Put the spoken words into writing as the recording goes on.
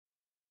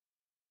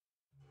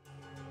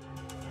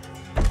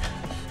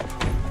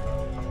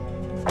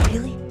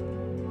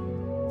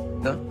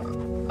No?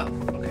 Oh,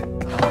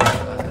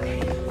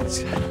 okay. Let's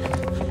see.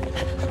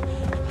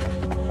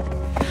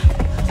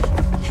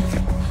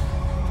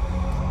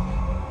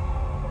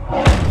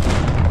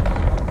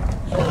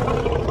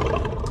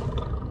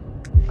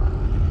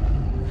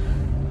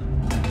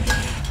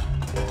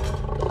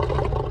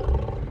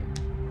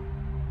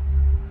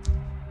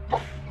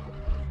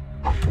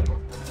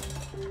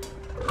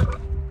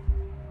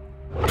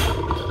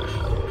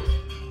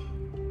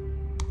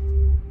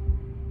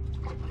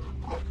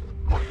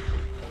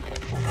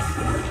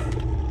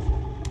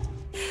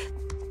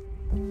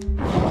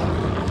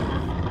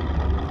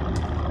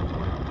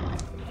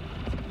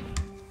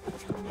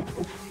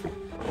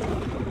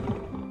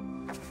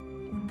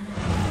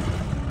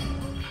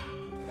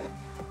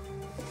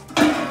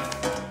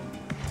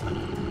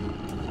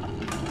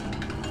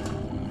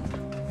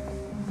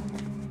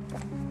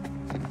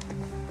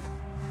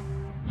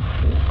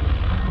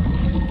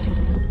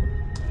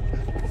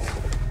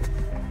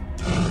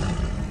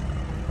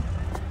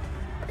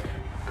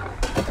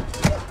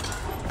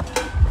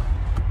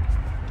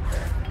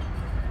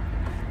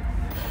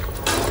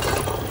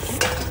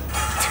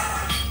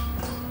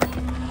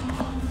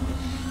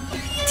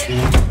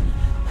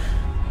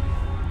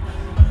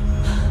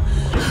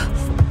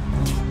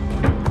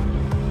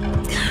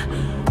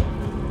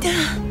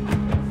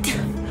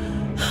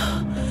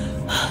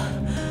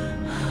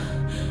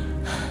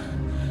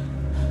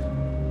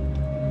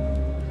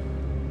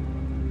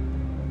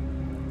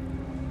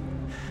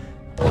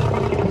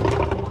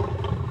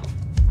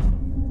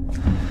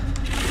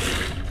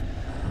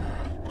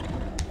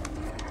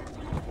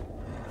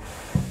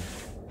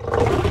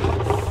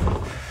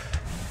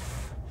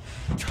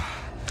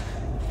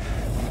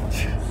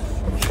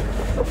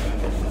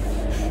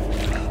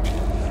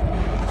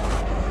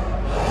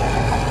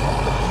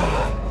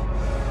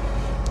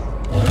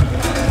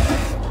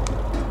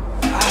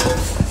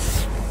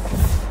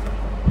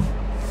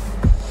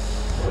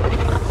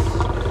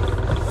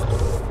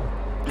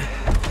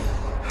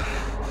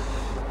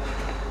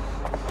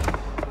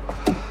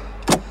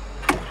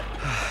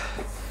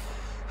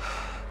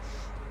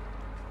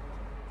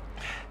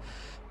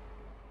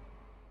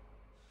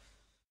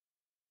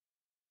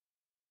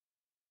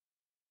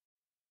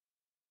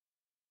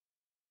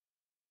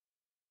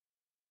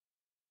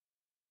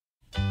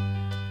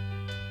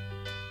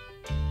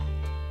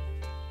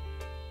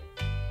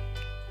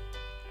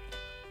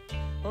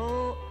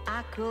 Oh,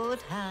 I could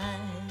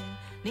hide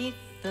neath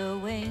the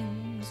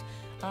wings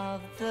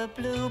of the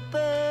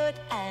bluebird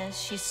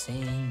as she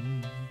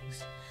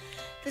sings.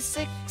 The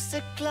 6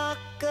 o'clock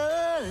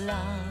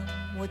alarm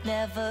would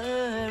never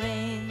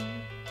ring,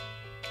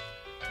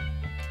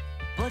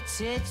 but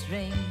it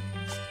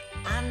rings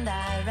and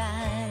I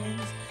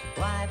rise,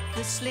 wipe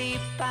the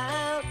sleep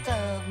out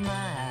of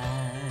my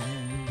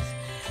eyes.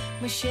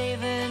 My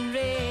shaven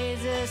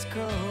razor's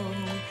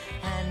cold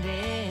and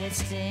it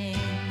stings.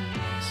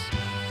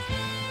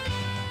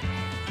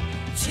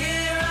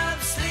 Cheer up,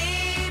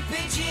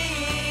 sleepy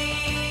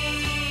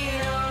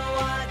Jean. Oh,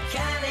 what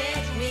can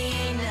it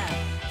mean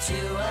to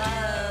a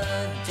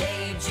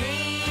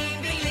daydream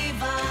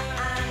believer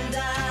and a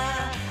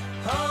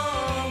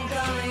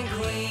homecoming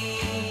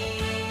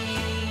queen?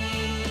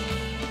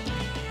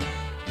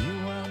 You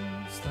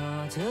once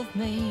thought of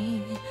me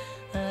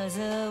as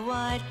a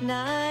white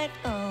knight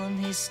on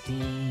his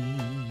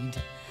steed.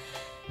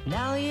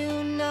 Now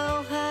you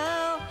know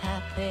how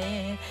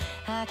happy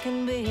I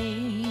can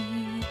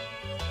be.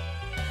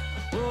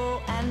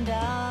 Oh, and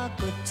our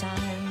good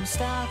time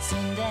starts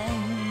and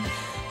ends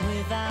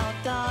without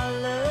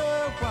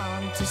dollar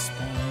one to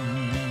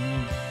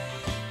spend.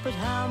 But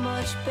how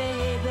much,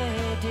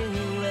 baby, do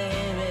we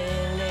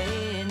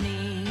really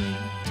need?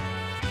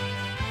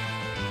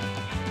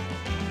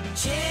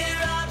 Cheers.